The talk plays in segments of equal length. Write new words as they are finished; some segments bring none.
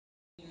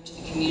To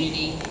the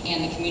community,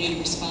 and the community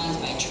responds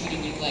by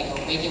treating you like a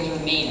regular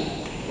Mainer.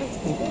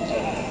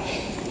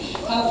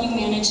 How have you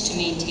managed to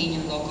maintain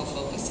your local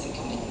focus and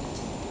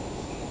commitment?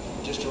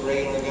 Just a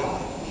regular guy.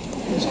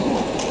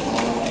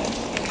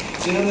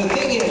 You know, the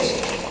thing is,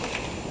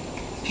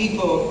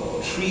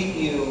 people treat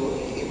you,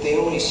 if they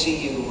only see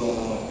you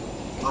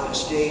on a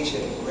stage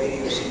at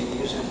Radio City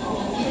Music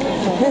Hall,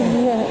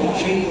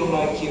 they treat you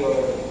like you're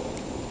a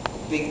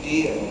big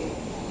deal.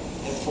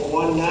 And for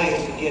one night,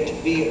 you get to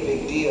be a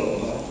big deal.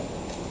 But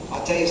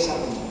I'll tell you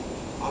something,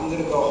 I'm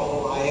going to go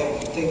home. I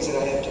have things that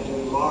I have to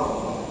do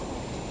tomorrow.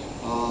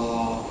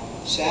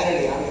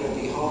 Saturday, I'm going to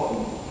be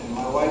home, and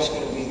my wife's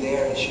going to be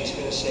there, and she's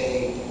going to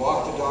say,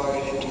 walk the dog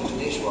and empty the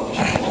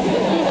dishwasher.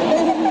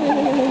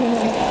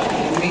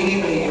 And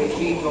immediately, your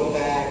feet go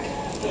back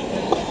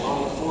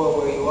on the floor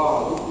where you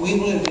are.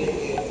 We've lived in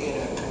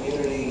a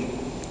community,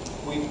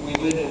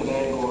 we've lived in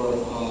Bangor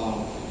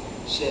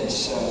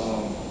since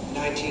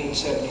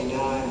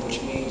 1979,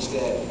 which means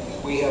that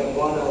we have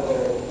one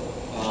other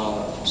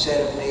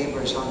set of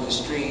neighbors on the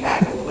street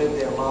that have lived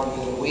there longer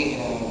than we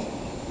have,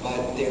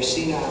 but they're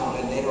senile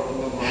and they don't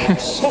remember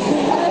us. So, I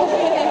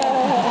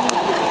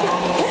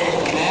don't know if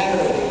it's a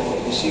matter anymore,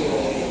 you see what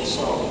I mean?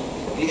 So,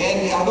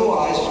 and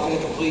otherwise, it's been a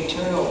complete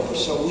turnover.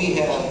 So we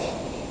have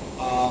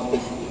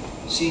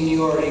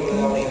seniority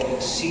without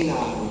having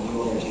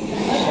seniority.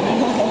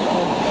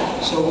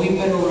 So we've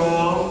been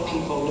around,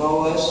 people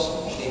know us,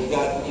 they've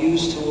gotten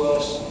used to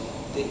us,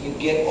 that you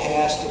get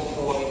past a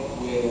point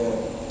where,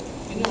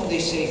 you know, they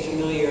say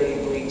familiarity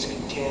breeds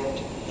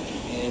contempt,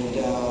 and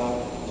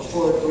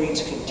before it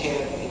breeds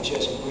contempt, it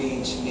just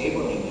breeds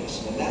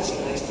neighborliness. And that's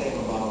the nice thing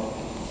about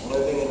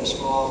living in a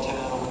small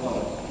town,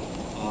 but,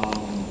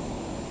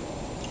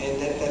 and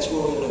that's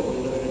where we live. We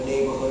live in a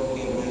neighborhood,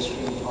 we have an ice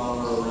cream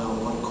parlor around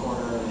one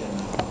corner, and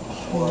a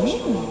forest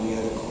around the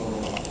other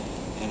corner,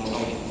 and a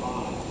lighted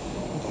farm.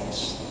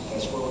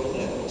 That's where we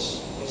live.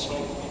 It's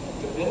like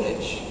the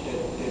village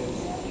that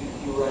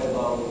you write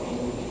about in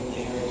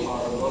the Harry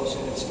Potter books,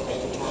 and it's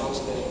like the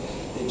towns that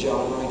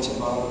John writes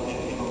about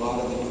in a lot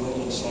of the New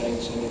England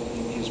settings. And